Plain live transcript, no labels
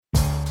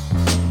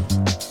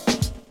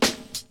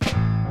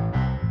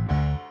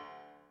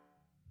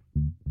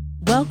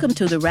Welcome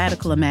to the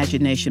Radical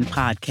Imagination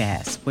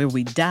Podcast, where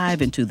we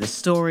dive into the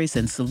stories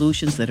and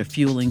solutions that are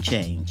fueling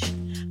change.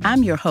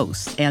 I'm your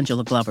host,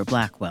 Angela Glover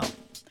Blackwell.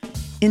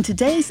 In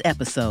today's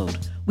episode,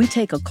 we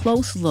take a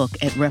close look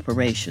at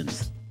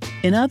reparations.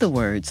 In other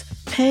words,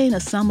 paying a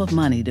sum of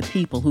money to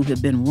people who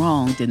have been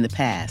wronged in the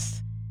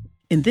past,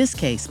 in this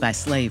case by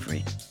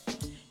slavery.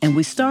 And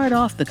we start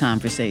off the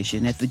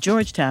conversation at the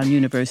Georgetown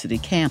University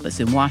campus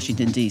in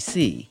Washington,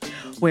 D.C.,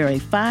 where a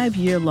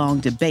 5-year-long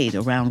debate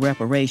around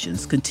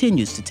reparations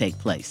continues to take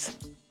place.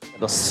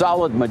 The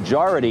solid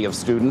majority of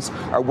students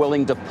are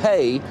willing to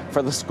pay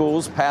for the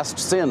school's past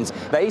sins.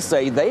 They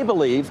say they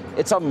believe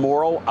it's a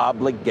moral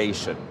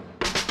obligation.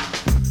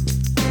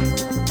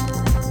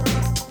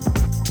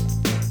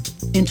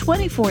 In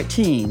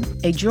 2014,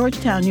 a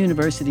Georgetown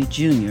University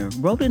junior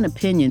wrote an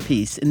opinion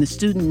piece in the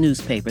student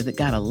newspaper that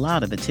got a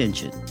lot of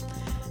attention.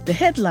 The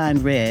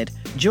headline read,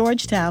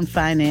 "Georgetown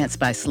Financed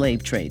by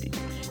Slave Trading,"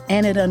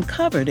 and it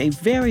uncovered a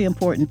very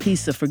important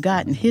piece of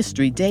forgotten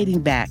history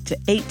dating back to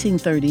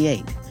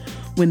 1838,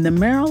 when the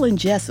Maryland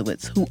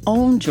Jesuits, who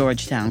owned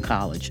Georgetown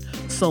College,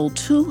 sold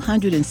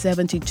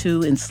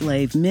 272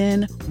 enslaved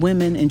men,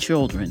 women, and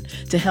children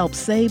to help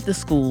save the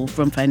school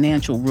from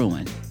financial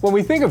ruin. When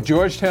we think of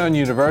Georgetown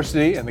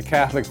University and the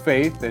Catholic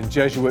faith and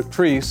Jesuit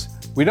priests,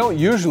 we don't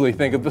usually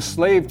think of the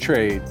slave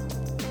trade.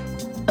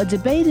 A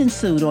debate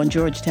ensued on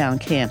Georgetown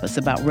campus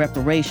about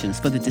reparations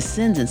for the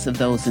descendants of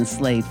those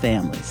enslaved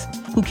families,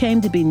 who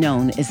came to be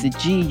known as the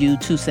GU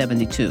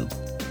 272.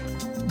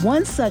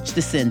 One such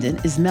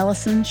descendant is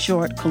Melisande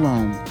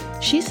Short-Colomb.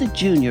 She's a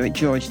junior at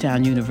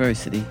Georgetown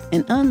University,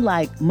 and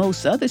unlike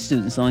most other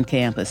students on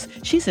campus,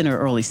 she's in her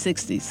early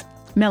 60s.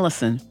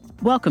 Melisande,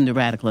 welcome to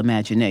Radical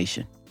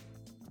Imagination.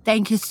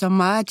 Thank you so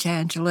much,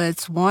 Angela.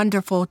 It's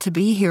wonderful to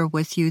be here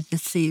with you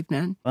this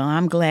evening. Well,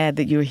 I'm glad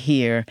that you're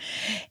here.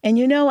 And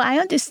I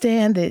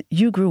understand that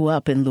you grew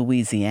up in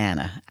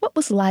Louisiana. What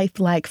was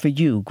life like for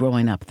you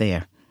growing up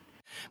there?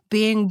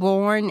 Being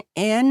born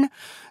in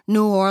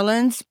New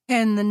Orleans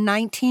in the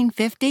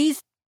 1950s,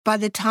 by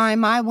the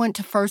time I went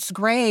to first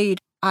grade,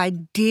 I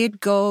did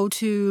go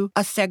to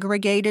a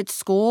segregated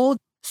school.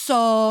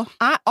 So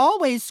I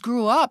always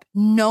grew up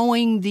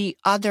knowing the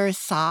other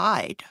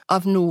side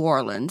of New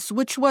Orleans,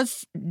 which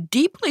was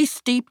deeply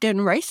steeped in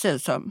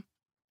racism.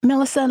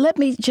 Melisande, let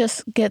me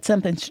just get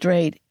something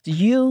straight.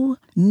 You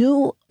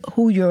knew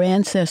who your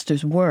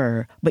ancestors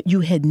were, but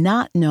you had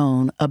not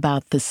known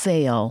about the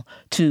sale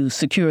to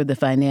secure the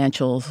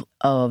financials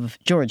of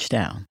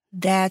Georgetown.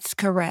 That's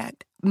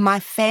correct. My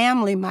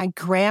family, my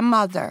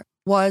grandmother,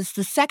 was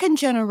the second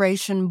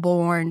generation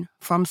born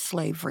from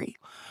slavery.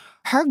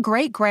 Her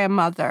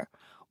great-grandmother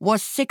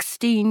was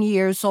 16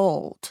 years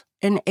old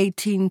in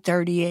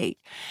 1838,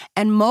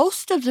 and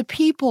most of the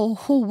people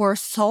who were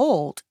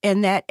sold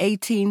in that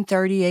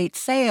 1838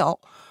 sale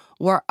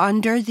were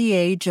under the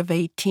age of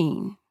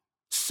 18.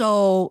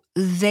 So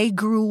they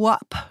grew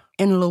up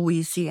in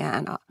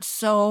Louisiana.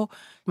 So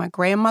my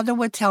grandmother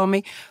would tell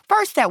me,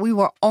 first, that we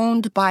were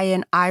owned by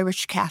an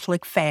Irish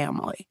Catholic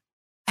family.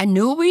 I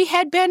knew we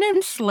had been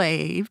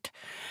enslaved,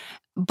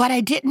 but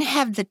I didn't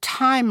have the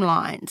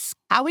timelines.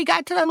 How we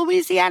got to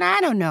Louisiana,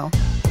 I don't know.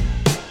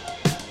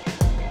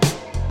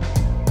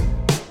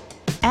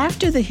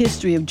 After the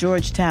history of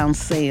Georgetown's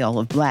sale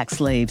of black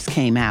slaves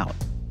came out,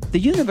 the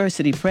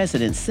university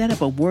president set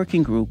up a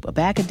working group of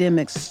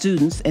academics,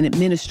 students, and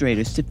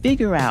administrators to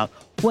figure out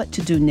what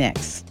to do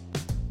next.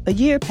 A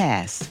year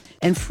passed,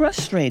 and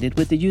frustrated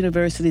with the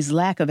university's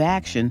lack of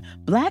action,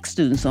 black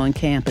students on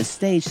campus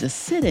staged a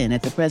sit-in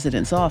at the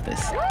president's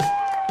office.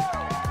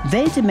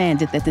 They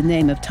demanded that the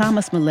name of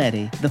Thomas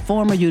Maletti, the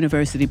former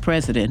university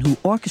president who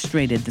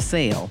orchestrated the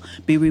sale,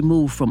 be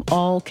removed from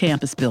all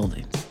campus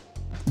buildings.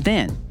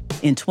 Then,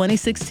 in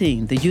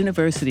 2016, the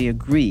university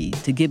agreed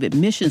to give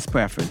admissions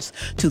preference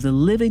to the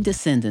living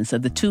descendants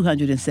of the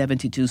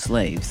 272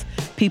 slaves,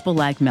 people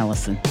like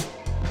Melisande.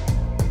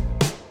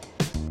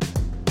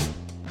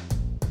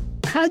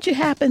 How'd you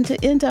happen to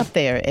end up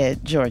there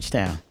at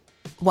Georgetown?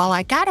 Well,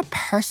 I got a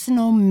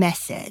personal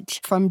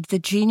message from the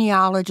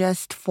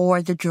genealogist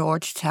for the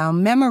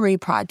Georgetown Memory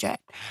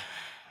Project.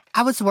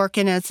 I was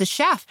working as a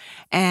chef,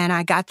 and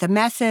I got the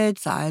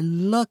message. I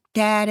looked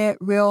at it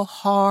real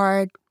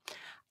hard,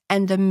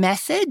 and the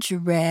message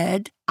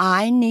read,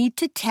 "I need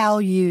to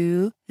tell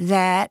you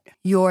that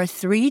your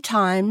 3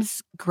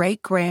 times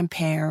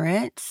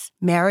great-grandparents,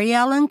 Mary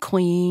Ellen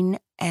Queen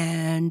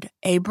and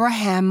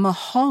Abraham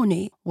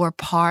Mahoney, were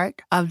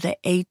part of the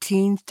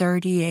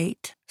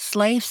 1838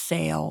 slave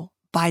sale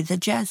by the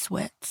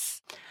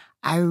Jesuits."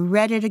 I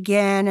read it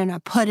again, and I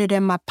put it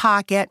in my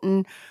pocket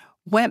and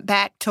went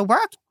back to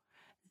work.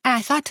 And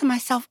I thought to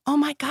myself, oh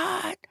my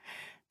God.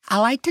 I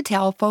like to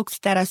tell folks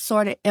that I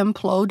sort of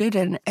imploded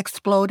and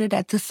exploded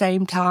at the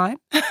same time.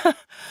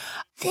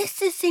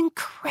 This is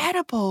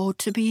incredible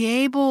to be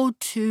able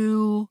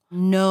to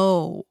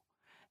know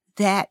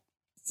that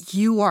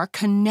you are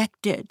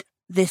connected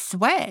this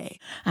way.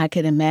 I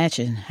can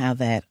imagine how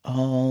that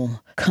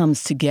all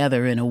comes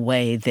together in a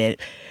way that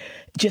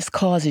just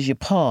causes you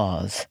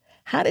pause.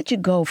 How did you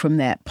go from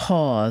that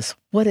pause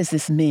What does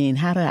this mean?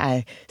 How do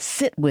I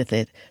sit with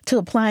it to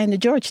apply into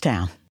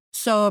Georgetown?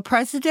 So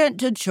President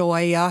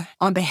DeGioia,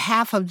 on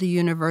behalf of the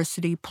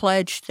university,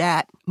 pledged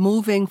that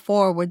moving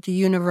forward, the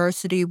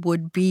university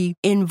would be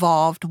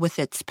involved with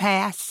its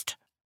past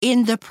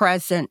in the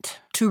present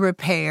to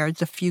repair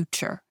the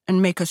future and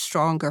make a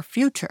stronger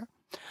future.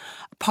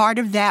 Part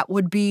of that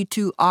would be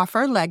to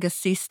offer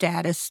legacy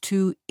status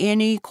to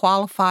any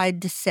qualified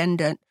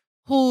descendant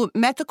who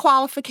met the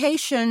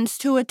qualifications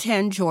to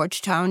attend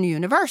Georgetown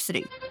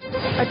University.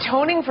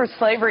 Atoning for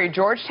slavery,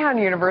 Georgetown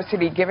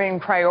University giving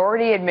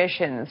priority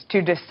admissions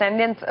to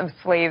descendants of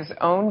slaves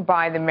owned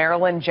by the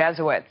Maryland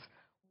Jesuits.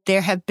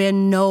 There have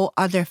been no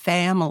other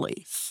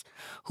families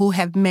who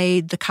have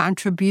made the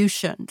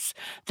contributions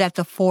that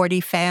the 40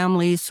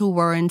 families who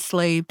were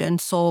enslaved and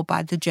sold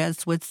by the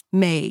Jesuits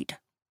made.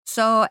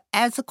 So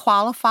as a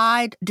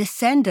qualified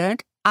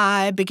descendant,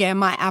 I began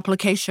my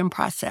application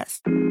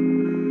process.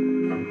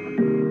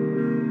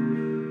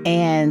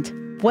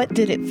 And what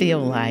did it feel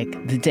like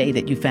the day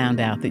that you found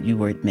out that you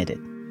were admitted?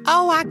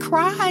 Oh, I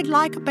cried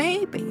like a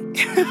baby.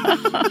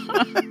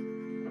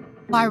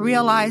 I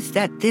realized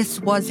that this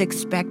was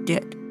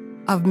expected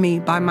of me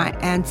by my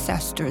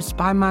ancestors,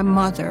 by my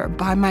mother,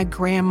 by my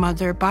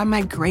grandmother, by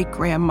my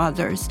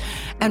great-grandmothers,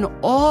 and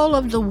all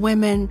of the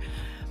women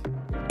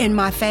in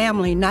my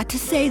family. Not to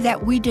say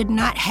that we did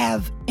not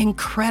have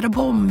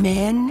incredible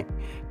men,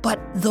 but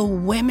the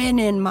women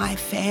in my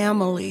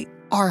family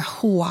are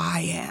who I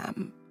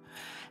am,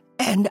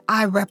 and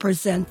I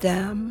represent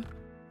them.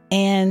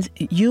 And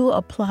you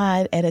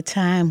applied at a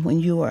time when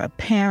you were a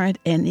parent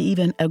and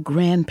even a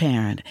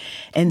grandparent.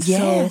 And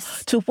Yes.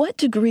 so to what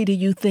degree do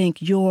you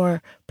think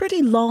your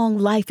pretty long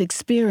life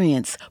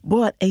experience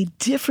brought a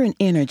different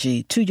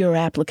energy to your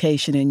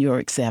application and your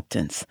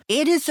acceptance?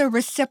 It is a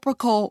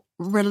reciprocal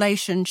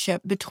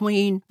relationship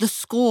between the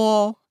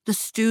school, the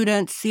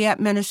students, the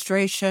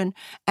administration,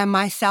 and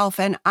myself.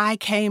 And I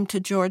came to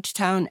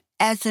Georgetown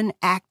as an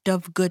act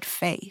of good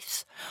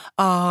faith,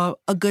 a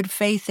good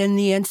faith in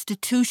the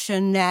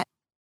institution that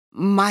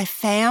my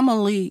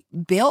family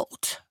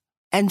built.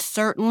 And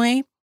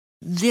certainly,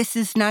 this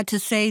is not to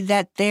say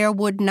that there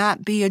would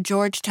not be a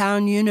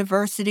Georgetown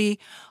University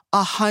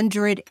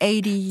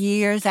 180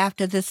 years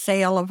after the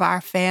sale of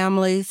our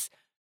families.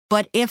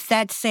 But if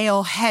that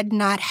sale had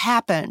not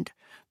happened,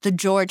 the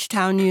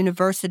Georgetown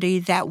University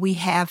that we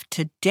have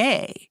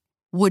today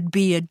would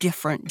be a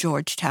different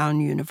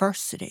Georgetown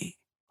University.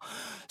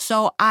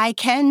 So I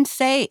can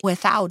say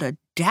without a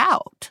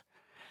doubt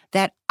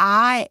that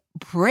I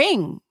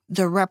bring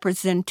the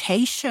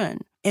representation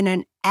in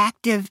an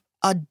active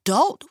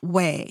adult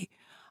way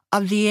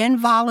of the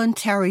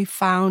involuntary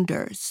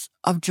founders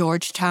of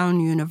Georgetown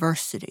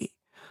University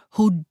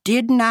who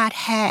did not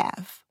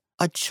have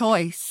a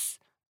choice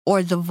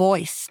or the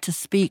voice to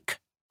speak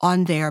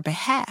on their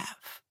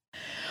behalf.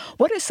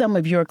 What are some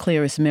of your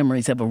clearest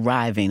memories of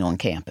arriving on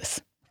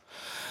campus?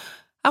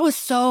 I was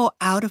so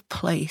out of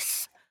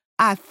place.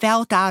 I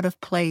felt out of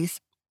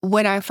place.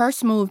 When I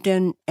first moved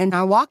in and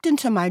I walked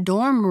into my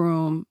dorm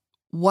room,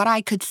 what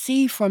I could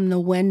see from the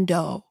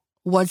window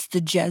was the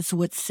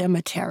Jesuit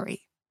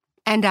cemetery.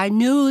 And I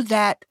knew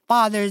that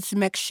Fathers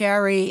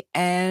McSherry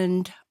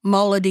and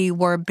Mulledy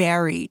were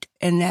buried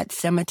in that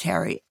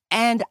cemetery.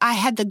 And I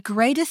had the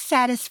greatest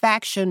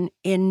satisfaction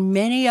in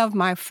many of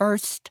my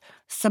first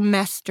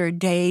semester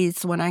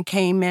days when I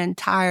came in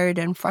tired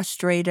and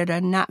frustrated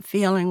and not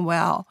feeling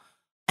well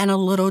and a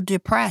little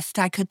depressed.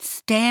 I could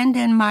stand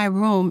in my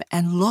room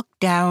and look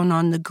down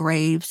on the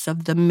graves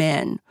of the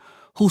men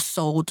who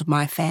sold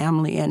my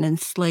family and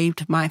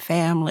enslaved my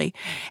family.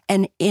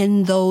 And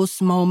in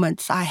those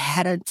moments, I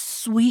had a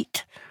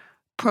sweet,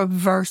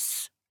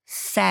 perverse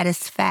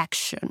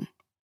satisfaction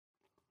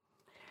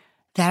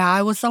that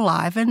I was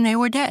alive and they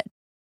were dead.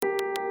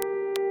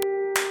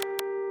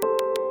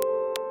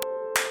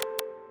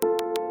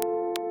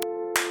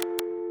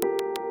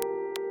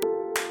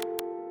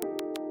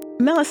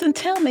 Melisande,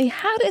 tell me,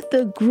 how did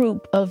the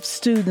group of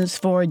students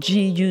for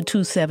GU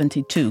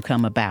 272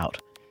 come about?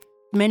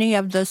 Many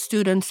of the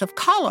students of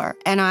color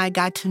and I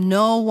got to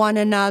know one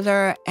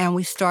another and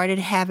we started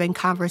having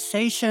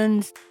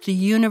conversations. The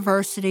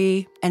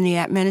university and the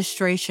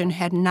administration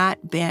had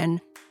not been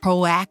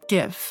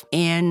proactive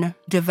in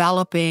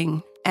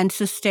developing and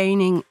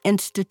sustaining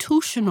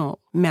institutional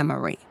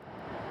memory.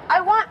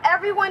 I want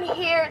everyone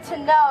here to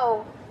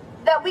know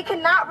that we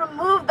cannot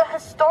remove the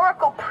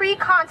historical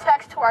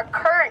pre-context to our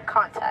current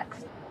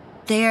context.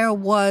 There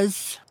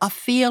was a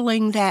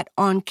feeling that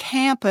on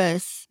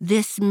campus,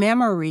 this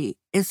memory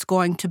is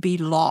going to be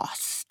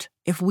lost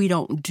if we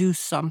don't do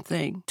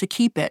something to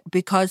keep it,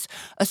 because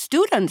a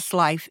student's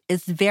life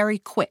is very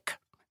quick.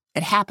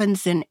 It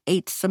happens in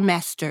 8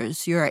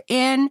 semesters. You're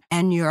in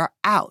and you're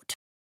out.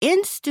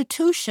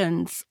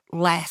 Institutions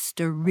last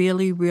a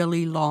really,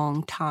 really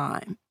long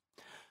time.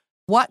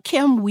 What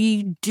can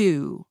we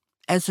do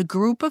as a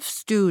group of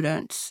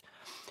students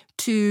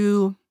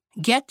to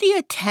get the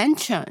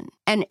attention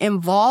and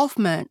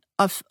involvement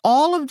of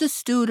all of the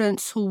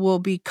students who will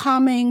be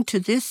coming to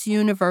this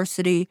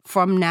university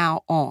from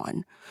now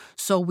on,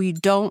 so we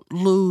don't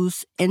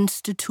lose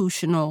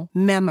institutional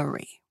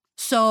memory.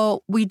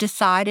 So we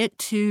decided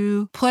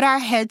to put our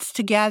heads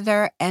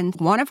together, and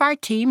one of our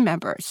team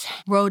members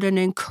wrote an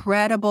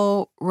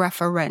incredible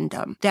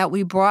referendum that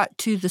we brought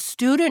to the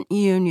student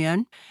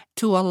union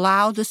to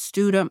allow the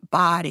student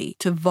body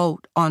to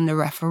vote on the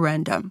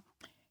referendum.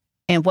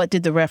 And what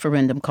did the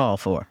referendum call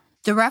for?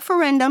 The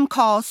referendum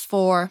calls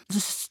for the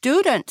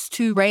students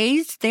to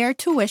raise their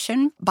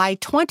tuition by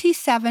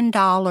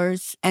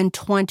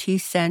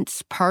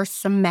 $27.20 per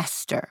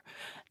semester.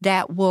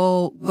 That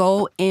will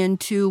go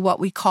into what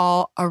we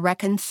call a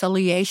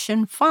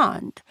reconciliation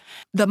fund.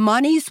 The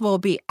monies will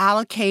be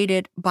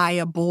allocated by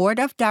a board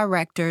of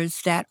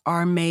directors that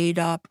are made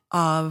up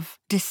of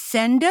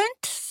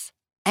descendants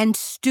and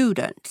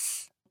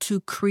students to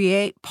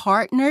create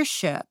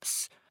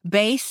partnerships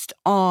based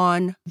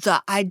on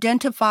the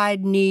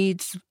identified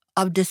needs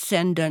of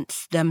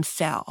descendants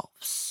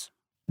themselves.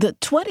 The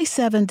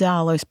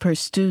 $27 per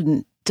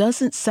student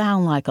doesn't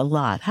sound like a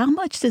lot. How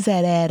much does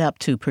that add up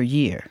to per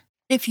year?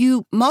 If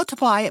you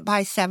multiply it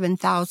by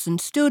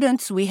 7,000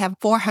 students, we have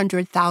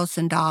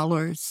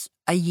 $400,000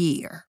 a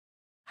year.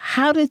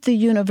 How did the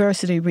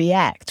university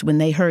react when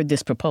they heard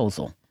this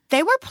proposal?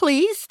 They were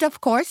pleased,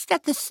 of course,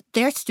 that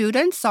their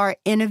students are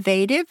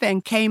innovative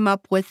and came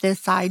up with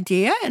this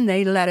idea, and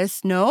they let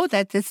us know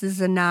that this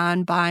is a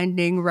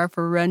non-binding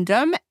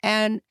referendum,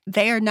 and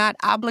they are not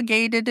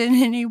obligated in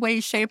any way,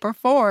 shape, or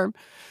form.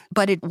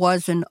 But it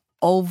was an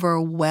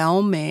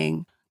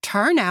overwhelming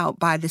turnout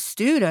by the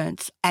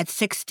students. At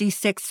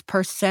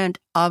 66%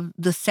 of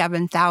the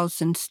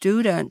 7,000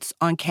 students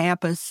on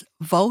campus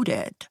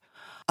voted.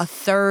 A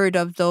third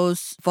of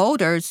those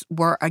voters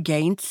were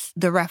against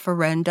the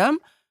referendum,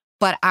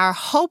 but our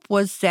hope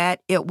was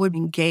that it would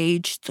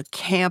engage the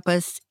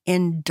campus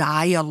in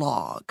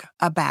dialogue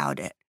about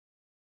it.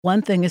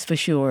 One thing is for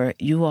sure,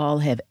 you all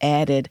have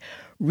added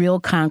real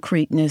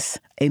concreteness,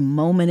 a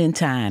moment in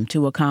time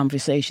to a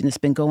conversation that's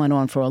been going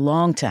on for a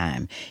long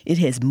time. It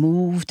has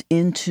moved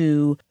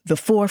into the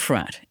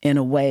forefront in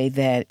a way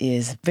that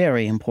is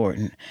very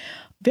important.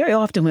 Very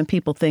often when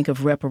people think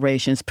of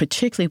reparations,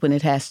 particularly when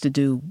it has to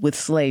do with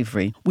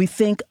slavery, we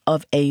think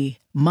of a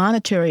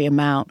monetary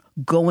amount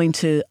going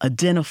to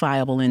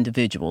identifiable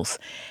individuals.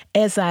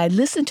 As I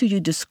listened to you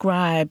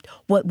describe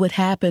what would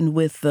happen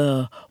with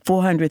the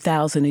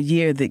 $400,000 a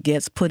year that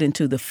gets put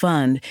into the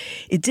fund,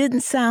 it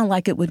didn't sound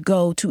like it would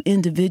go to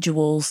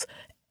individuals,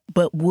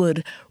 but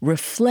would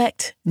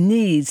reflect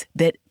needs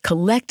that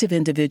collective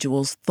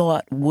individuals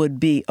thought would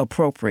be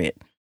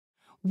appropriate.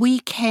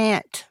 We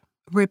can't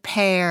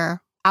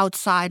repair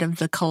outside of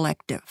the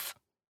collective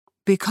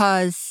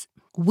because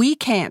we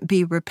can't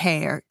be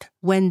repaired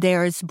when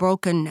there is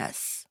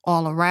brokenness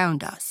all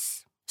around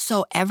us.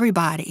 So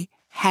everybody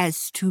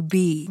has to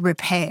be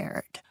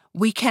repaired.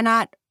 We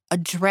cannot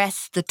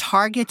address the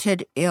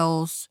targeted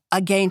ills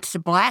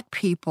against Black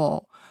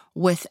people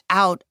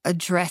without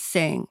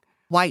addressing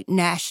white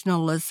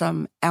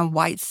nationalism and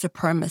white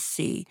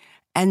supremacy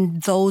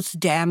and those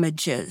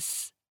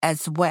damages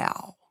as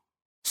well.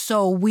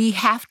 So we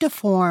have to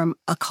form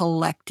a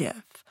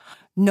collective.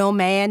 No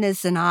man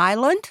is an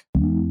island.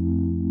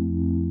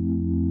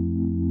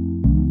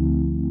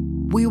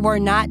 We were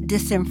not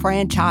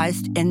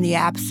disenfranchised in the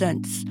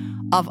absence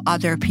of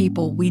other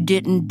people. We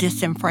didn't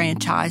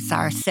disenfranchise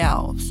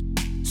ourselves.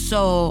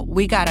 So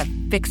we got to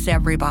fix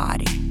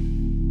everybody.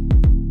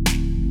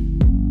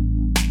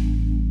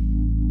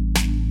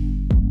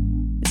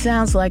 It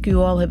sounds like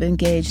you all have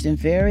engaged in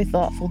very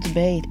thoughtful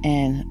debate,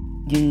 and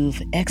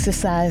you've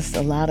exercised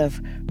a lot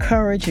of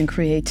courage and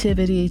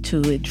creativity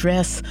to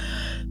address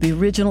the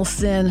original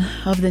sin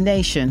of the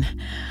nation.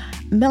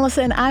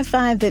 Melisande, I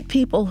find that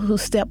people who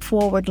step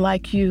forward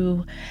like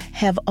you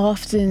have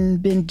often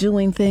been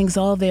doing things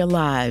all their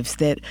lives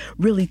that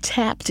really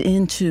tapped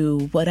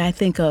into what I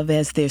think of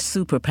as their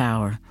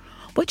superpower.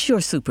 What's your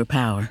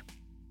superpower?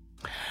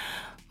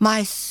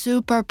 My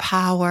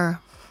superpower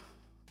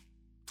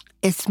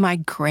is my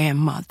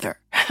grandmother.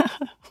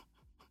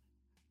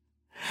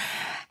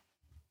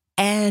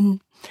 And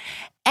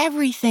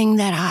everything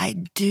that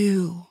I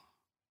do,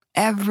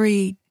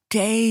 every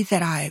day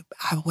that I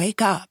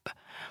wake up,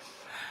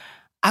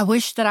 I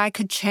wish that I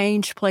could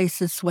change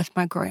places with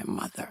my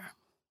grandmother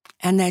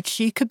and that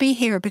she could be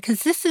here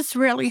because this is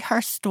really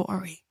her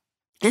story.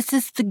 This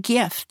is the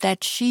gift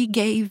that she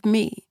gave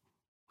me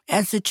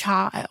as a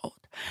child.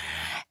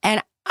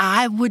 And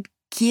I would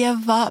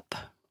give up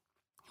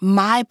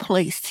my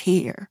place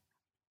here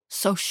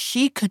so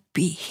she could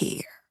be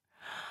here.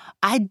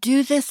 I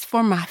do this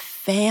for my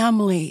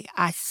family.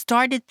 I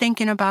started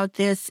thinking about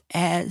this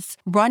as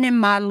running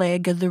my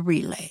leg of the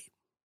relay.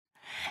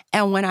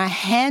 And when I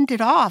hand it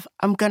off,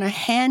 I'm going to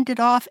hand it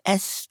off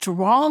as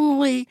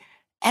strongly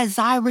as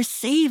I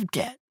received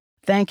it.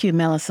 Thank you,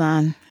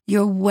 Melisande.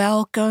 You're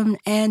welcome,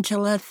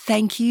 Angela.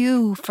 Thank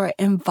you for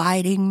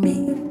inviting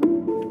me.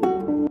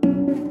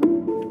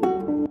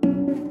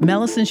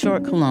 Melisande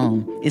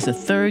Short-Colomb is a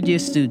third-year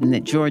student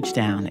at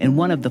Georgetown and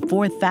one of the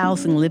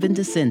 4,000 living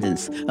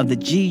descendants of the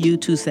GU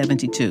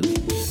 272.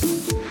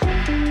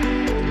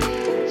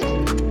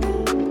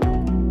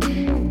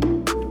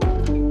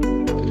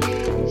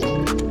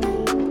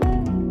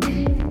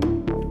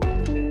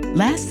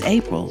 Last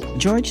April,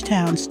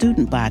 Georgetown's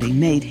student body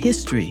made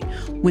history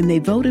when they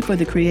voted for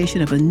the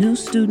creation of a new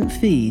student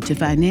fee to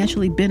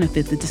financially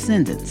benefit the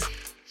descendants.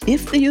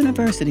 If the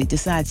university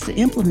decides to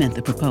implement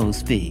the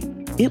proposed fee,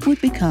 it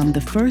would become the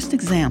first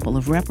example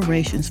of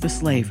reparations for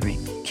slavery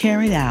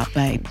carried out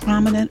by a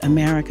prominent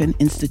American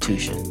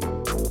institution.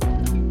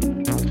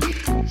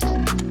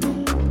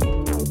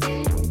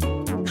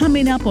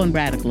 Coming up on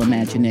Radical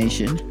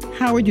Imagination,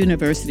 Howard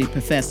University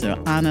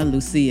professor Ana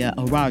Lucia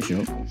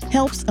Araujo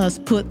helps us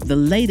put the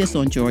latest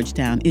on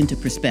Georgetown into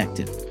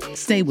perspective.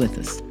 Stay with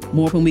us.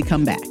 More when we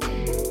come back.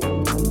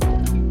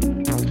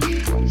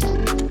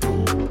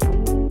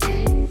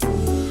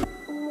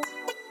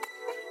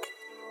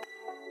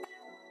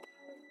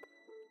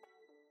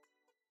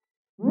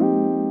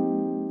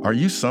 Are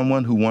you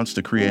someone who wants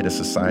to create a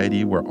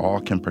society where all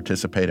can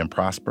participate and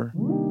prosper?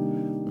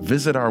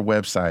 Visit our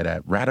website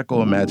at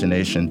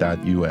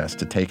radicalimagination.us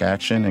to take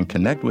action and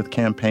connect with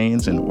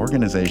campaigns and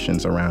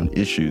organizations around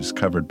issues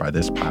covered by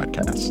this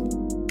podcast.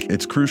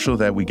 It's crucial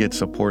that we get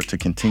support to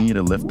continue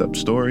to lift up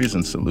stories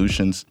and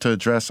solutions to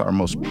address our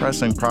most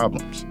pressing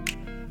problems.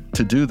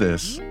 To do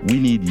this, we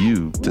need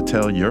you to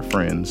tell your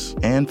friends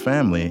and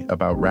family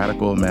about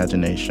Radical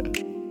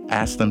Imagination.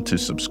 Ask them to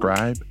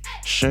subscribe,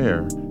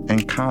 share,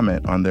 and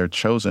comment on their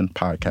chosen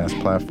podcast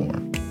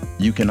platform.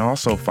 You can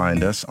also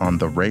find us on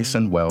the Race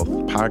and Wealth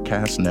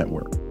Podcast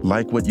Network.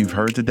 Like what you've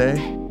heard today?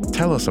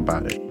 Tell us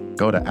about it.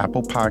 Go to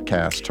Apple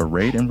Podcasts to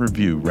rate and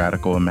review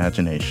Radical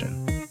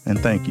Imagination. And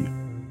thank you.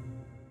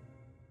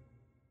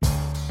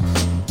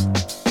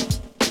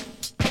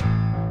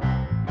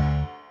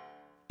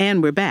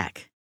 And we're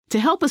back. To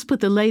help us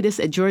put the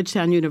latest at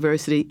Georgetown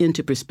University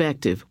into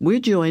perspective, we're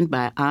joined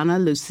by Ana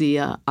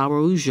Lucia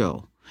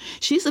Araujo.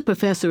 She's a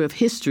professor of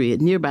history at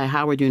nearby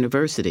Howard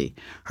University.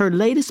 Her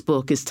latest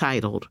book is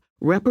titled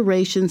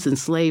Reparations in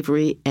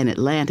Slavery and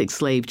Atlantic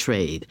Slave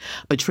Trade,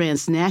 a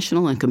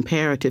Transnational and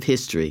Comparative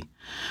History.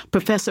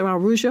 Professor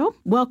Araujo,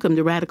 welcome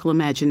to Radical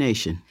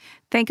Imagination.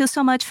 Thank you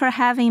so much for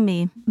having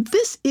me.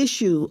 This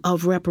issue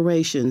of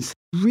reparations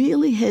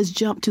really has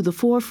jumped to the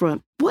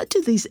forefront. What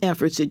do these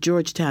efforts at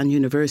Georgetown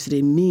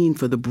University mean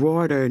for the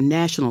broader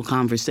national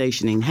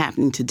conversation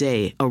happening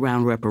today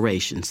around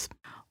reparations?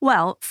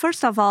 Well,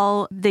 first of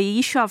all, the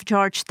issue of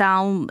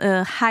Georgetown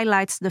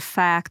highlights the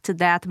fact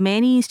that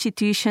many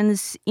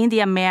institutions in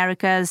the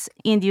Americas,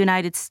 in the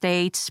United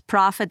States,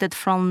 profited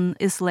from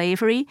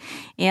slavery,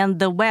 and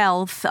the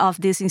wealth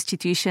of these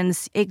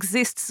institutions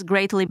exists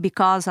greatly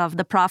because of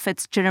the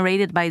profits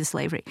generated by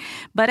slavery.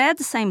 But at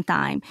the same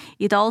time,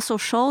 it also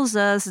shows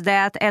us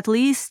that at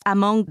least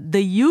among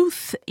the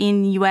youth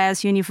in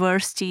U.S.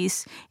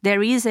 universities,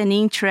 there is an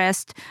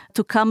interest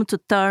to come to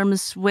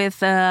terms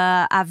with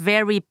a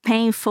very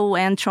painful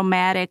and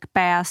traumatic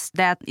past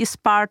that is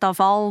part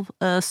of all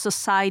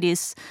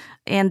societies,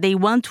 and they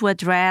want to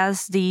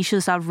address the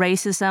issues of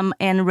racism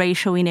and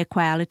racial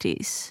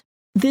inequalities.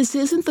 This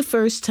isn't the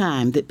first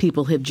time that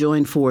people have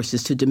joined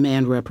forces to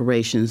demand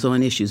reparations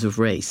on issues of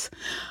race.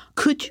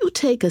 Could you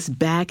take us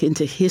back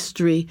into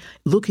history,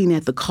 looking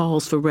at the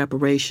calls for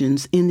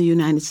reparations in the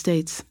United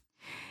States?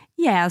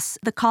 Yes,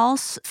 the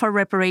calls for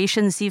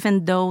reparations,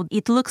 even though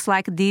it looks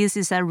like this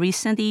is a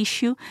recent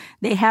issue,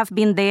 they have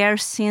been there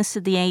since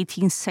the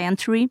 18th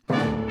century.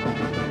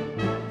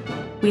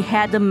 We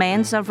had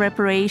demands of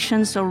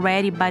reparations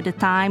already by the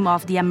time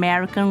of the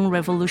American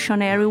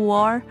Revolutionary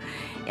War.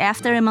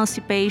 After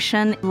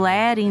emancipation,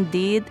 led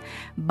indeed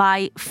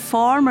by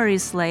former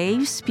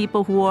slaves,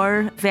 people who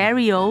were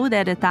very old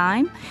at the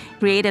time,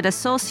 created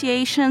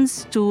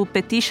associations to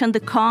petition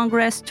the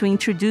Congress to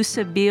introduce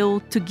a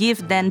bill to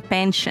give them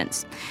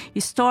pensions.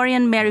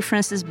 Historian Mary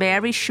Frances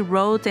Berry, she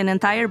wrote an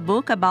entire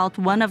book about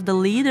one of the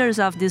leaders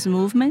of this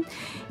movement.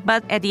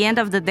 But at the end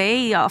of the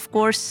day, of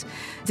course,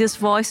 these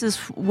voices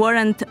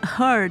weren't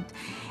heard.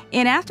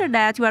 And after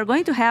that, you are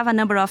going to have a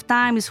number of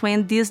times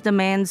when these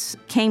demands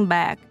came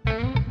back.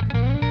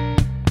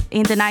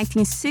 In the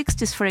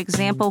 1960s, for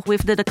example,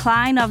 with the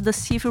decline of the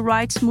civil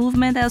rights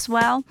movement as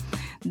well,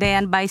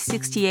 then by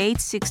 68,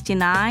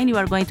 69, you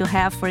are going to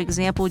have, for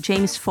example,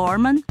 James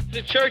Forman.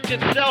 The church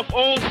itself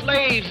owned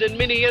slaves in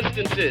many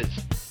instances.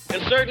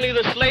 And certainly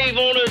the slave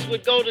owners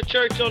would go to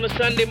church on a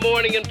Sunday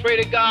morning and pray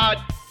to God,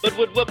 but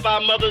would whip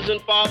our mothers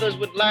and fathers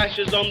with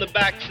lashes on the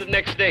backs the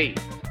next day.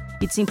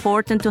 It's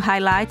important to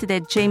highlight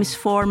that James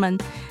Forman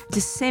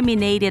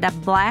disseminated a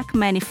black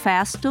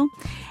manifesto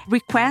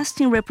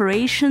requesting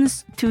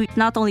reparations to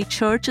not only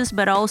churches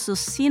but also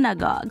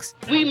synagogues.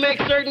 We make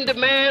certain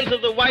demands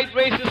of the white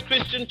racist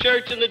Christian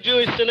church and the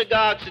Jewish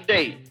synagogues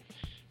today.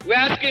 We're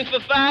asking for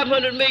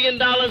 $500 million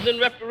in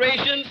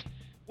reparations.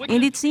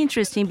 And it's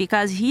interesting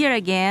because here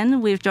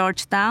again, with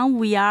Georgetown,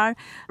 we are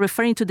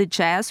referring to the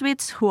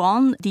Jesuits who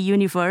own the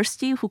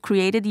university, who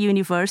created the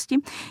university,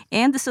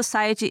 and the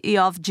Society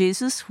of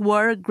Jesus, who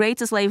were great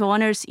slave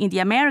owners in the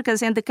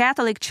Americas, and the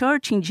Catholic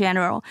Church in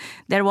general.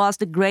 There was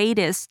the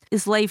greatest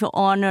slave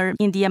owner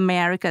in the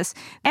Americas.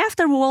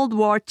 After World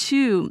War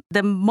II,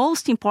 the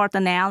most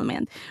important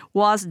element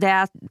was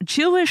that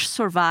Jewish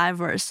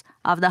survivors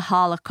of the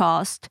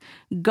Holocaust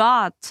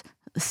got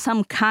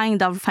some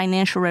kind of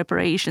financial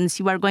reparations.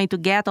 You are going to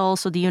get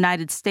also the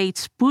United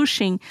States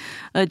pushing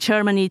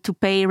Germany to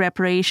pay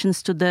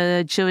reparations to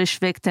the Jewish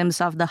victims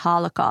of the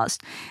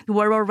Holocaust. We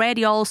were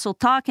already also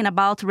talking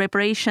about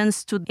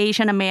reparations to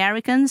Asian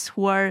Americans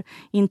who were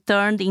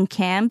interned in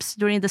camps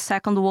during the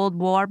Second World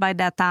War by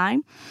that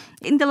time.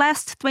 In the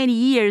last 20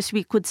 years,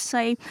 we could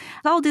say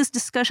all this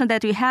discussion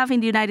that we have in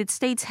the United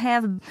States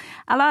have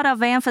a lot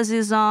of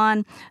emphasis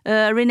on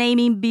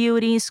renaming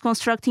buildings,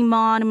 constructing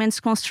monuments,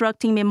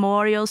 constructing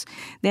memorials.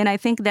 Then I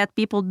think that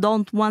people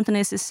don't want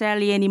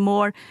necessarily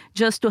anymore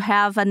just to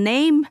have a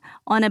name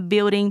on a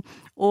building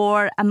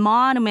or a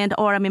monument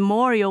or a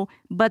memorial,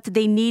 but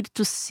they need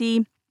to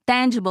see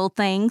tangible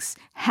things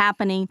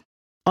happening.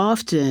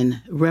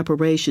 Often,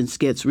 reparations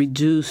gets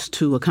reduced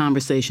to a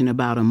conversation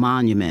about a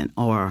monument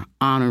or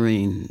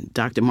honoring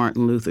Dr.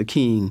 Martin Luther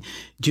King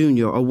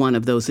Jr. or one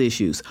of those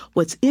issues.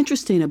 What's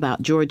interesting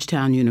about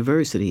Georgetown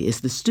University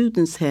is the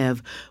students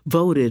have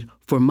voted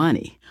for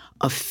money,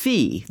 a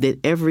fee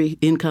that every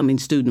incoming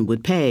student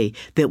would pay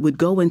that would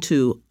go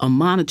into a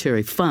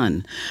monetary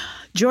fund.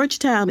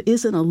 Georgetown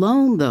isn't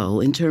alone, though,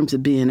 in terms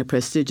of being a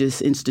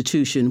prestigious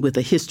institution with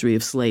a history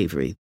of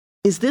slavery.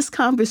 Is this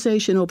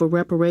conversation over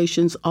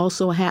reparations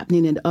also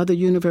happening in other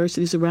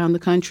universities around the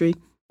country?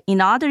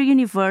 In other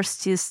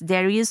universities,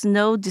 there is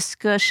no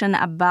discussion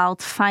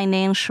about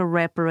financial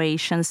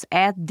reparations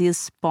at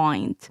this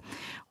point.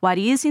 What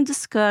is in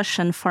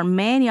discussion for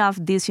many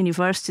of these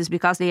universities,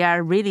 because there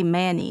are really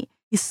many,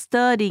 is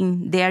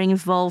studying their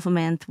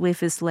involvement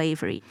with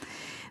slavery.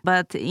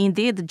 But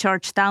indeed,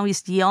 Georgetown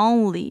is the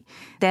only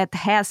that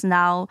has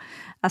now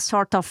a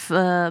sort of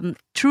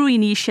true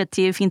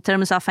initiative in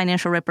terms of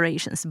financial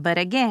reparations. But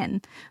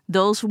again,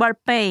 those who are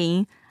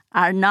paying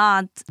are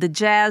not the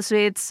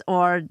Jesuits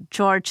or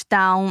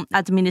Georgetown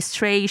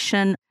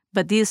administration,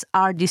 but these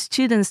are the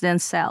students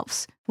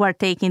themselves who are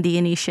taking the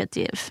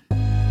initiative.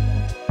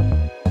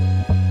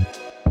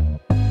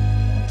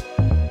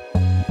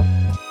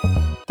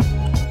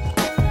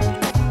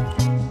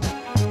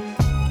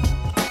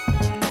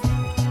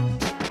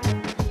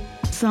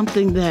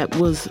 Something that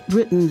was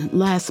written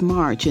last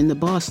March in the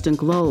Boston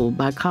Globe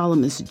by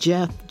columnist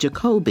Jeff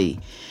Jacoby,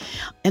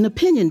 an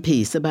opinion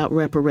piece about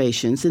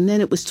reparations, and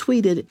then it was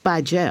tweeted by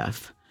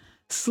Jeff.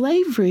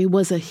 Slavery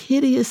was a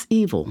hideous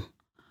evil,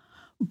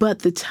 but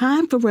the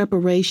time for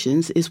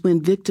reparations is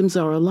when victims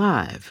are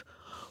alive,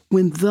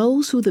 when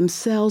those who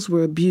themselves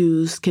were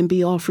abused can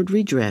be offered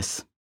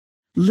redress.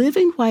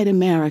 Living white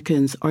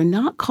Americans are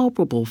not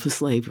culpable for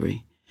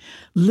slavery.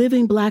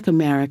 Living Black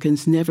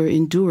Americans never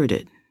endured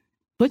it.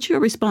 What's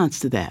your response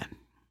to that?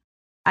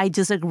 I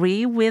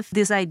disagree with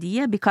this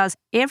idea because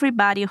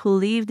everybody who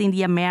lived in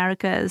the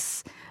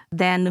Americas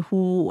then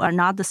who are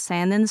not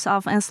descendants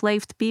of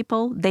enslaved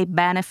people, they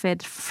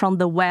benefit from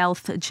the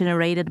wealth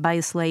generated by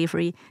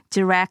slavery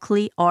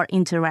directly or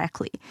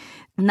indirectly.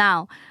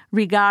 Now,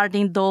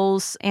 regarding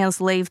those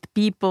enslaved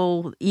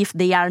people, if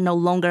they are no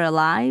longer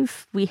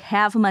alive, we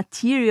have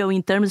material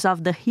in terms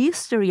of the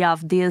history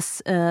of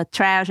this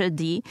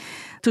tragedy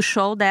to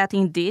show that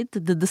indeed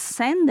the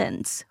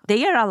descendants,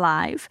 they are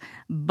alive,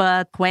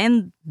 but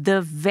when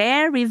the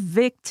very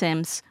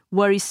victims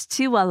were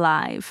still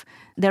alive,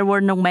 there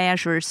were no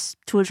measures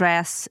to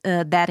address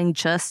that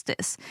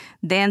injustice.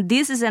 Then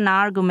this is an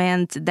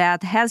argument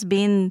that has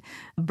been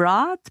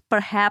brought,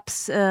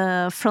 perhaps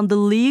from the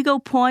legal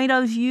point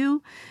of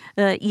view,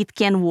 it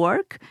can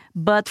work,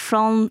 but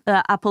from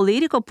a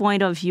political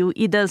point of view,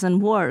 it doesn't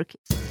work.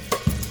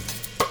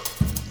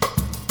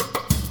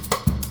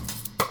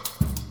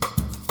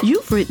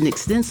 You've written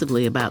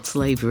extensively about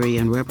slavery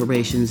and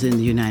reparations in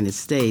the United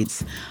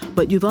States,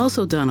 but you've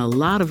also done a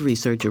lot of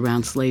research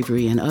around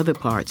slavery in other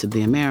parts of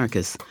the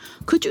Americas.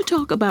 Could you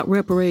talk about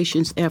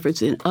reparations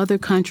efforts in other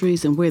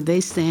countries and where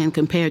they stand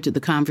compared to the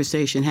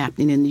conversation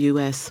happening in the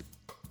U.S.?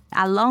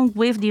 Along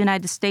with the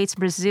United States,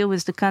 Brazil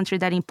is the country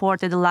that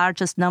imported the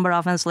largest number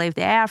of enslaved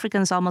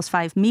Africans, almost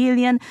 5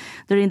 million.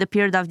 During the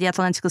period of the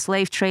Atlantic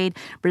slave trade,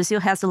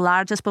 Brazil has the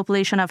largest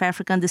population of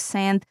African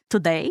descent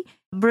today.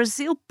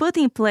 Brazil put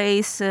in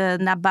place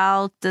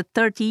about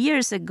 30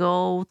 years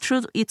ago,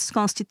 through its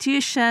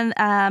constitution,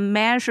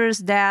 measures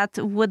that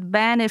would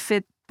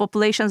benefit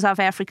populations of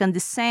African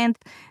descent.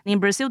 In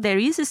Brazil, there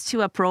is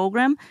still a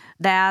program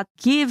that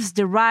gives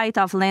the right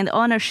of land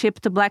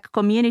ownership to Black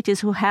communities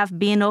who have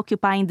been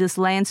occupying these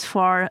lands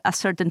for a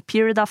certain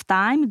period of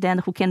time, then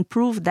who can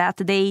prove that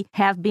they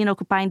have been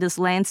occupying these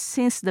lands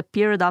since the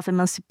period of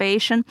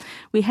emancipation.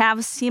 We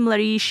have similar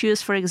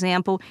issues, for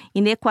example,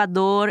 in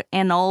Ecuador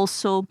and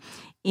also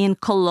in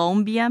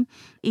Colombia.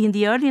 In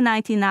the early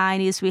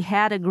 1990s, we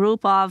had a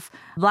group of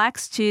Black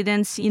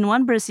students in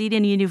one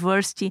Brazilian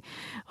university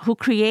who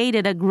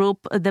created a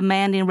group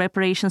demanding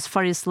reparations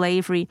for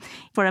slavery,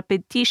 for a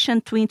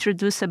petition to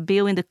introduce a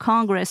bill in the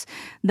Congress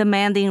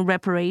demanding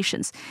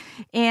reparations.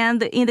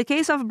 And in the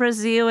case of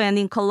Brazil and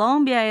in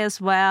Colombia as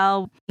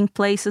well, in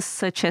places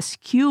such as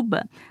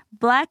Cuba,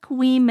 Black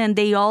women,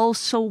 they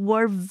also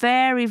were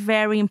very,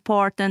 very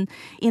important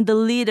in the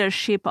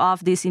leadership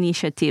of these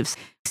initiatives.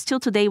 Still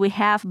today, we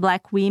have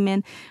Black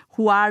women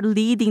who are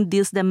leading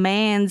these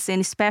demands,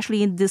 and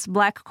especially in these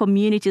Black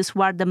communities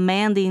who are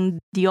demanding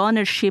the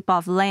ownership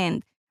of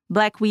land.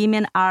 Black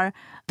women are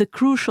the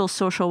crucial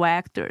social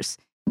actors.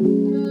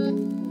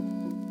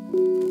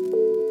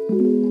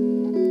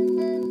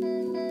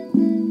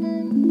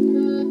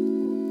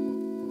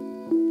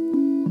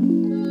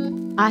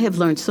 I have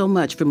learned so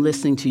much from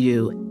listening to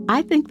you.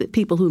 I think that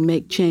people who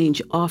make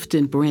change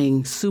often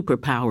bring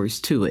superpowers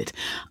to it.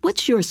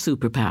 What's your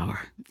superpower?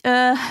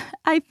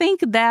 I think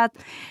that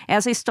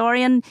as a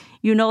historian,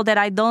 you know that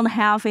I don't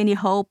have any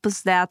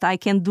hopes that I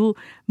can do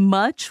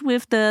much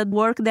with the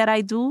work that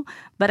I do.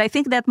 But I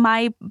think that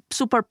my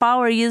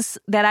superpower is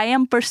that I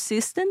am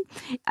persistent.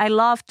 I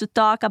love to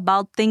talk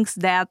about things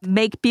that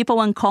make people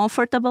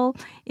uncomfortable.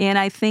 And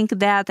I think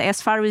that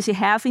as far as we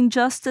have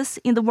injustice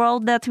in the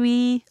world that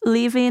we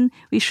live in,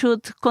 we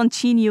should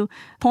continue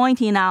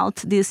pointing out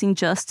these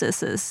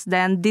injustices.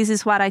 Then this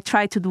is what I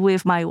try to do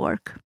with my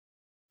work.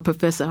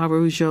 Professor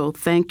Araujo,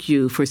 thank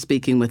you for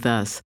speaking with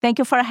us. Thank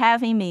you for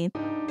having me.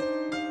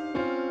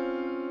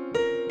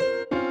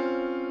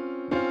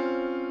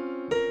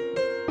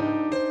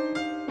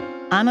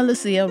 Ana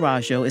Lucia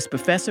Araujo is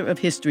professor of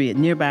history at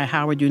nearby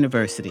Howard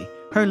University.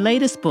 Her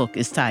latest book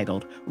is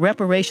titled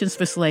Reparations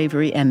for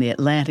Slavery and the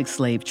Atlantic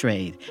Slave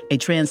Trade, a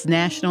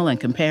Transnational and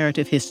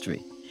Comparative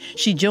History.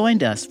 She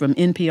joined us from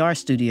NPR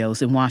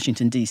studios in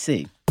Washington,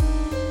 D.C.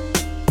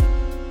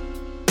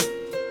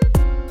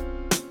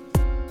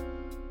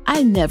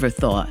 I never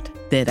thought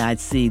that I'd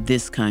see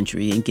this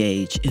country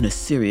engage in a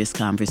serious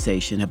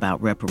conversation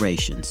about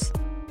reparations.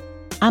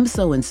 I'm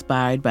so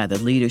inspired by the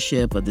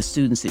leadership of the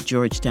students at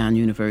Georgetown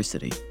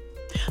University.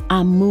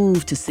 I'm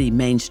moved to see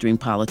mainstream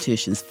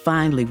politicians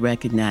finally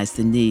recognize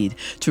the need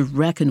to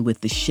reckon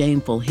with the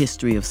shameful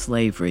history of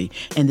slavery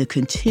and the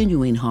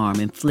continuing harm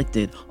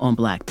inflicted on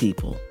Black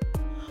people.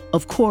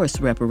 Of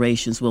course,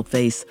 reparations will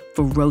face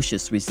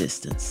ferocious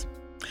resistance.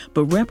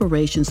 But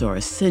reparations are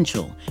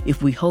essential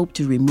if we hope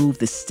to remove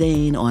the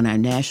stain on our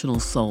national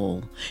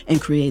soul and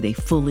create a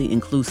fully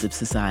inclusive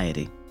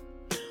society.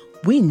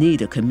 We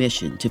need a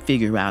commission to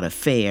figure out a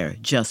fair,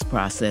 just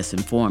process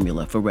and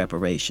formula for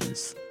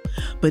reparations.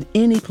 But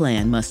any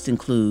plan must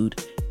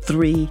include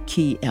 3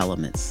 key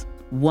elements.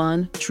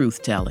 1,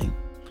 truth-telling.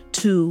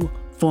 2,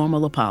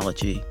 formal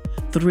apology.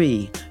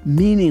 3,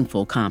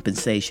 meaningful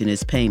compensation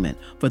as payment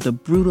for the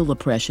brutal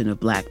oppression of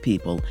Black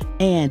people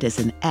and as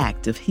an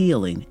act of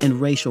healing and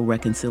racial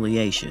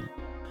reconciliation.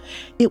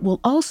 It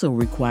will also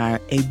require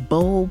a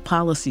bold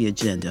policy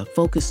agenda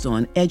focused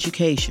on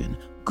education,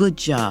 good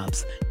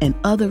jobs, and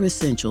other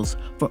essentials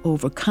for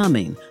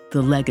overcoming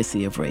the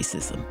legacy of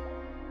racism.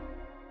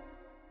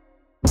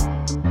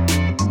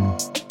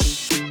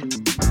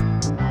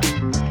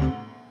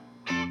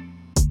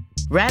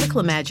 Radical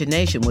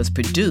Imagination was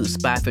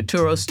produced by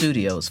Futuro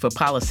Studios for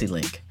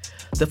PolicyLink.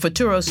 The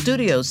Futuro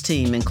Studios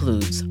team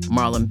includes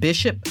Marlon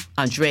Bishop,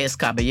 Andreas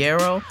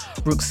Caballero,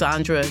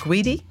 Ruxandra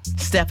Guidi,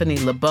 Stephanie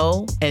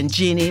LeBeau, and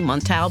Jeannie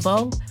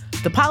Montalvo.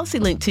 The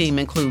PolicyLink team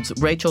includes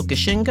Rachel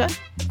Gishinga,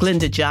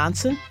 Glenda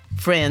Johnson,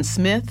 Fran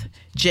Smith,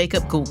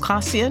 Jacob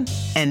Gulkasian,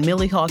 and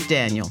Millie Hawk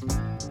Daniel.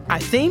 Our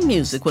theme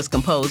music was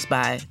composed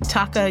by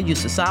Taka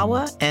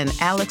Yususawa and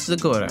Alex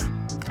Zagura.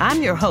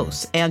 I'm your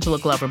host, Angela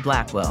Glover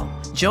Blackwell.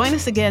 Join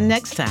us again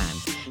next time.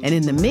 And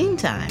in the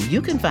meantime,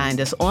 you can find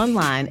us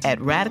online at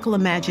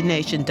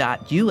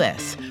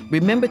radicalimagination.us.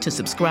 Remember to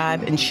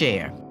subscribe and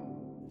share.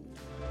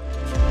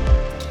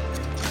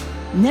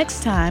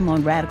 Next time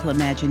on Radical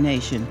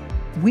Imagination,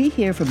 we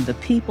hear from the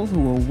people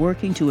who are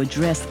working to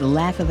address the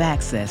lack of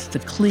access to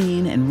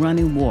clean and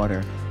running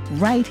water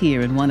right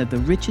here in one of the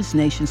richest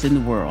nations in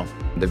the world.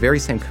 The very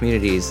same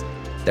communities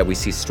that we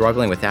see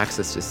struggling with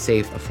access to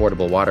safe,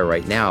 affordable water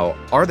right now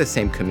are the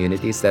same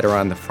communities that are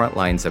on the front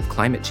lines of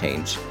climate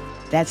change.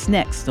 That's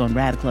next on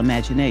Radical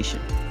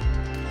Imagination.